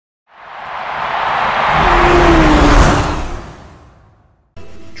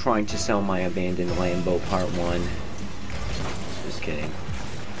trying to sell my abandoned Lambo Part 1. Just kidding.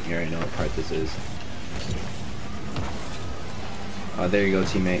 You already know what part this is. Oh, there you go,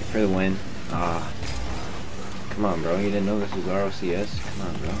 teammate, for the win. Ah. Come on, bro. You didn't know this was ROCS? Come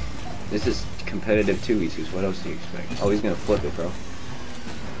on, bro. This is competitive 2v2s. What else do you expect? Oh, he's gonna flip it, bro.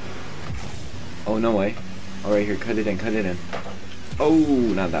 Oh, no way. Oh, right here. Cut it in. Cut it in. Oh,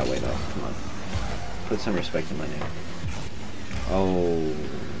 not that way, though. Come on. Put some respect in my name. Oh.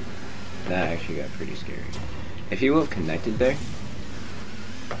 That actually got pretty scary. If he would have connected there.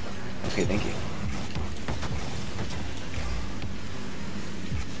 Okay, thank you.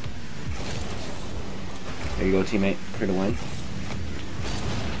 There you go, teammate, for the win.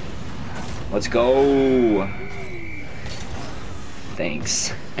 Let's go!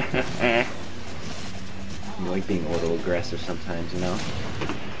 Thanks. You like being a little aggressive sometimes, you know?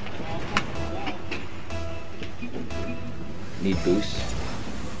 Need boost.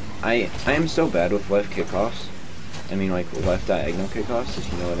 I am so bad with left kickoffs. I mean, like, left diagonal kickoffs,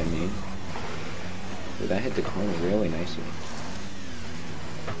 if you know what I mean. But that hit the corner really nicely.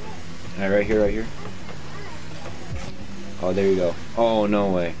 Alright, right here, right here. Oh, there you go. Oh, no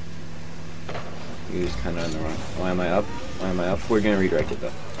way. He was kind of on the wrong. Why am I up? Why am I up? We're gonna redirect it,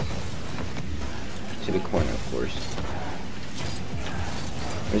 though. To the corner, of course.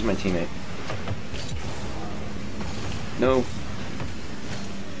 Where's my teammate? No.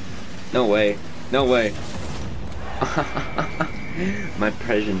 No way. No way. My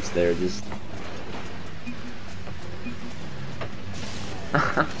presence there just...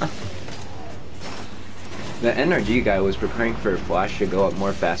 The NRG guy was preparing for Flash to go up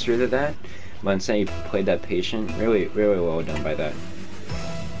more faster than that, but instead he played that patient. Really, really well done by that.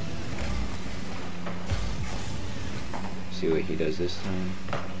 See what he does this time.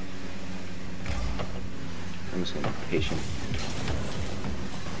 I'm just gonna be patient.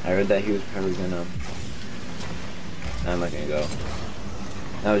 I read that he was probably gonna... I'm not gonna go.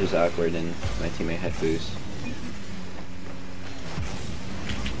 That was just awkward and my teammate had boost.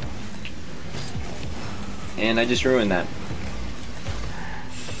 And I just ruined that.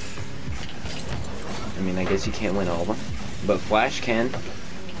 I mean, I guess you can't win all of them, but Flash can.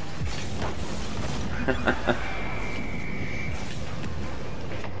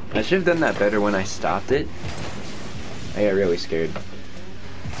 I should have done that better when I stopped it. I got really scared.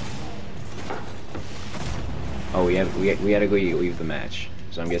 Oh, we had to go leave the match,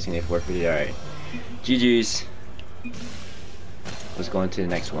 so I'm guessing they forfeited. All right, GG's. Let's go into the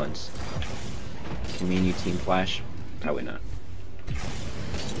next ones. Can me and you team Flash? Probably not.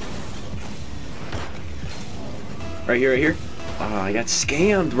 Right here, right here. Ah, I got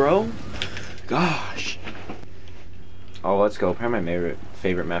scammed, bro. Gosh. Oh, let's go. Probably my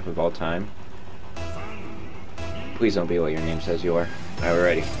favorite map of all time. Please don't be what your name says you are. Alright, we're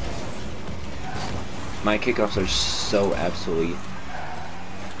ready. My kickoffs are so obsolete.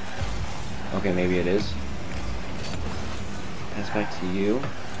 Okay, maybe it is. Pass back to you.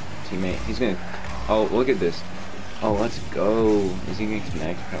 Teammate. He's gonna... Oh, look at this. Oh, let's go. Is he gonna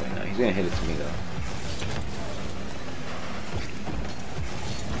connect? Probably not. He's gonna hit it to me, though.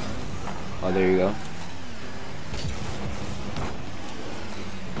 Oh, there you go.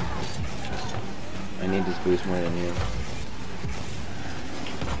 I need this boost more than you.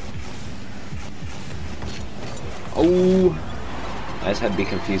 Oh! I just had to be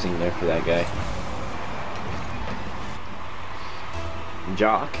confusing there for that guy.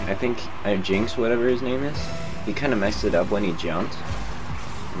 Jock, I think, Jinx, whatever his name is, he kind of messed it up when he jumped.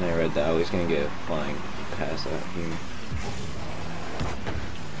 And I read that I was going to get a flying pass out here.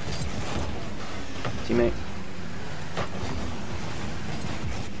 Teammate.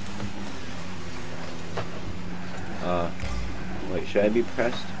 Wait, should I be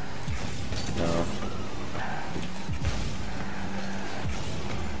pressed? No.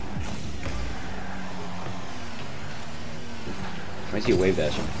 Why is he wave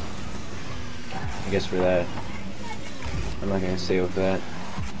dashing? I guess for that. I'm not gonna stay with that.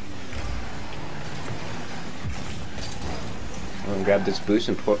 I'm gonna grab this boost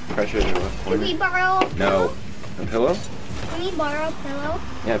and pressure the left corner. Can we borrow a pillow? No. A pillow? Can we borrow a pillow?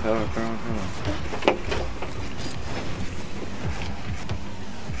 Yeah, pillow.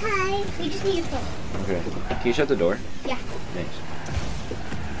 Hi. We just need a pillow. Okay. Can you shut the door? Yeah. Thanks.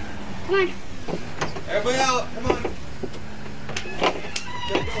 Come on. Everybody out, come on.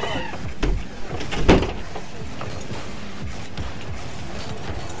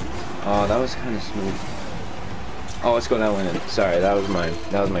 Oh, that was kind of smooth. Oh, let's go that one in. Sorry, that was mine.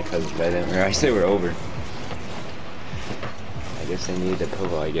 That was my cousin's bed. I didn't realize they were over. I guess they needed a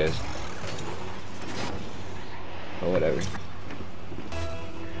pillow, I guess. Or whatever.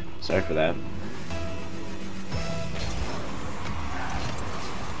 Sorry for that.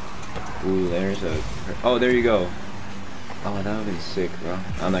 Ooh, there's a... Oh, there you go. Oh, that would've been sick, bro.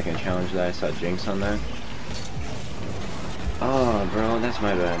 I'm not gonna challenge that. I saw Jinx on that. Oh, bro, that's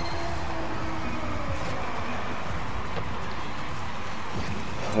my bad.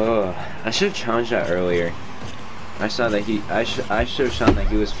 Oh, I should have challenged that earlier. I saw that I should have shown that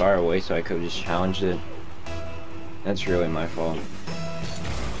he was far away, so I could have just challenged it. That's really my fault.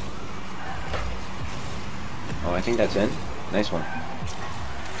 Oh, I think that's it. Nice one.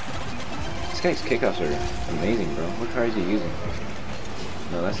 This guy's kickoffs are amazing, bro. What car is he using?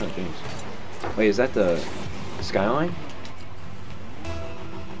 No, that's not James. Wait, is that the Skyline?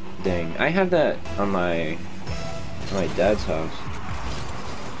 Dang, I have that on my dad's house.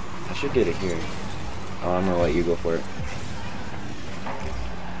 I should get it here. Oh, I'm gonna let you go for it.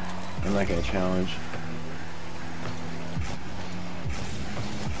 I'm not gonna challenge.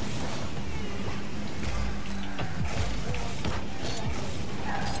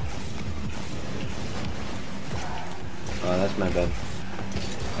 Oh, that's my bad.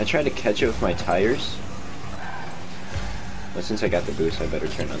 I tried to catch it with my tires, but since I got the boost, I better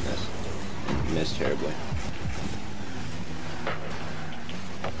turn on this. And missed terribly.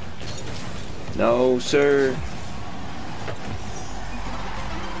 No, sir.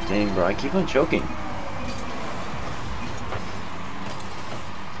 Dang, bro, I keep on choking.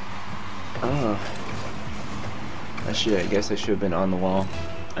 Oh. I guess I should have been on the wall.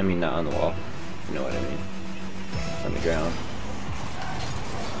 I mean, not on the wall. You know what I mean. On the ground.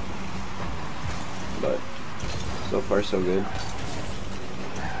 But so far so good.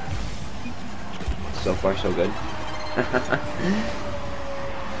 So far so good.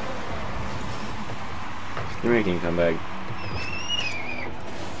 You're making a comeback.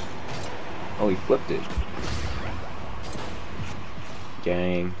 Oh, he flipped it.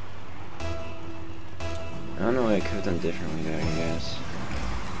 Dang. I don't know what I could have done differently there, I guess.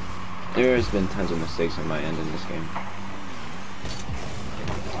 There has been tons of mistakes on my end in this game.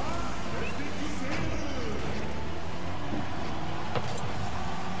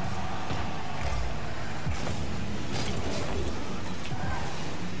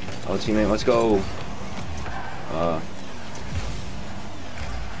 Oh, teammate, let's go.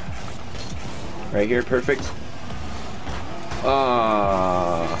 Right here, perfect.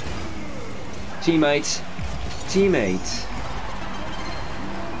 Teammates. Teammates.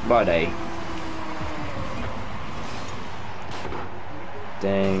 Buddy.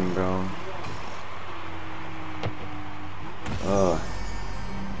 Dang, bro.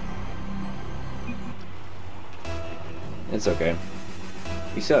 It's okay.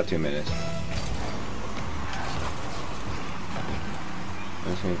 We still have 2 minutes.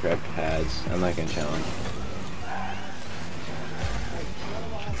 I'm just gonna grab pads. I'm not gonna challenge.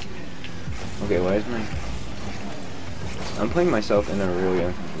 Okay, why is my... I'm putting myself in a really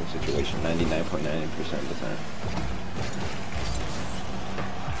uncomfortable situation 99.9% of the time.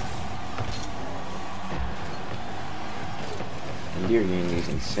 And you're getting these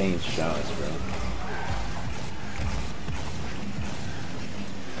insane shots, bro.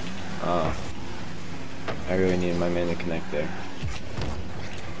 Oh. I really needed my man to connect there.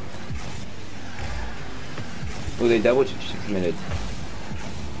 Oh, they double committed.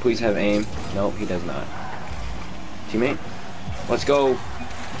 Please have aim. Nope, he does not. Teammate, let's go.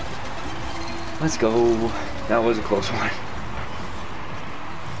 Let's go. That was a close one.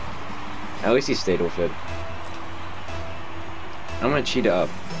 At least he stayed with it. I'm gonna cheat it up.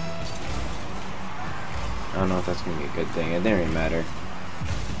 I don't know if that's gonna be a good thing. It didn't even matter.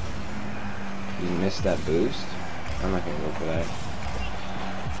 You missed that boost. I'm not gonna go for that.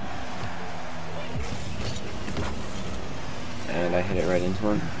 And I hit it right into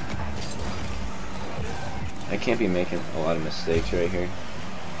him. I can't be making a lot of mistakes right here.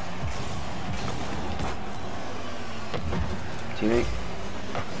 Teammate.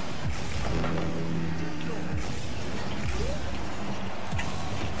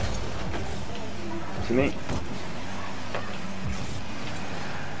 Teammate.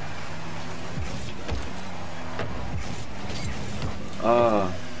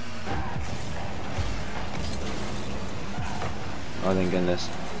 Oh, thank goodness.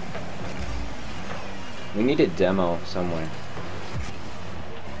 We need a demo somewhere.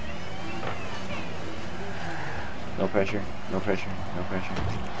 No pressure, no pressure, no pressure.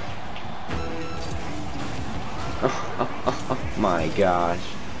 Oh my gosh.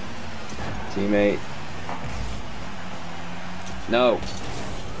 Teammate. No.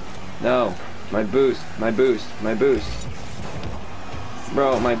 No. My boost, my boost, my boost.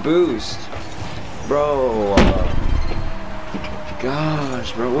 Bro, my boost. Bro.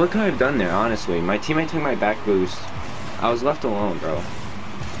 gosh, bro. What could I have done there, honestly? My teammate took my back boost. I was left alone, bro.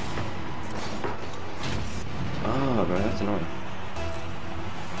 Oh, bro, that's annoying.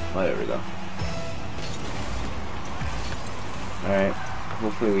 Whatever, though. Alright.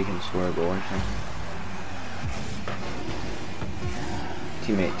 Hopefully we can score a goal or something.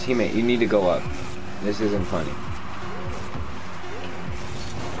 Teammate, you need to go up. This isn't funny.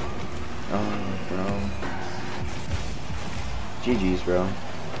 Oh, bro. GG's, bro.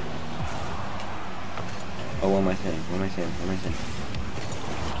 Oh, what am I saying? What am I saying? What am I saying?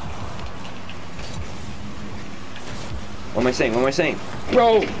 What am I saying? What am I saying?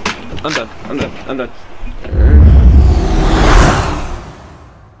 Bro! I'm done. I'm done. I'm done.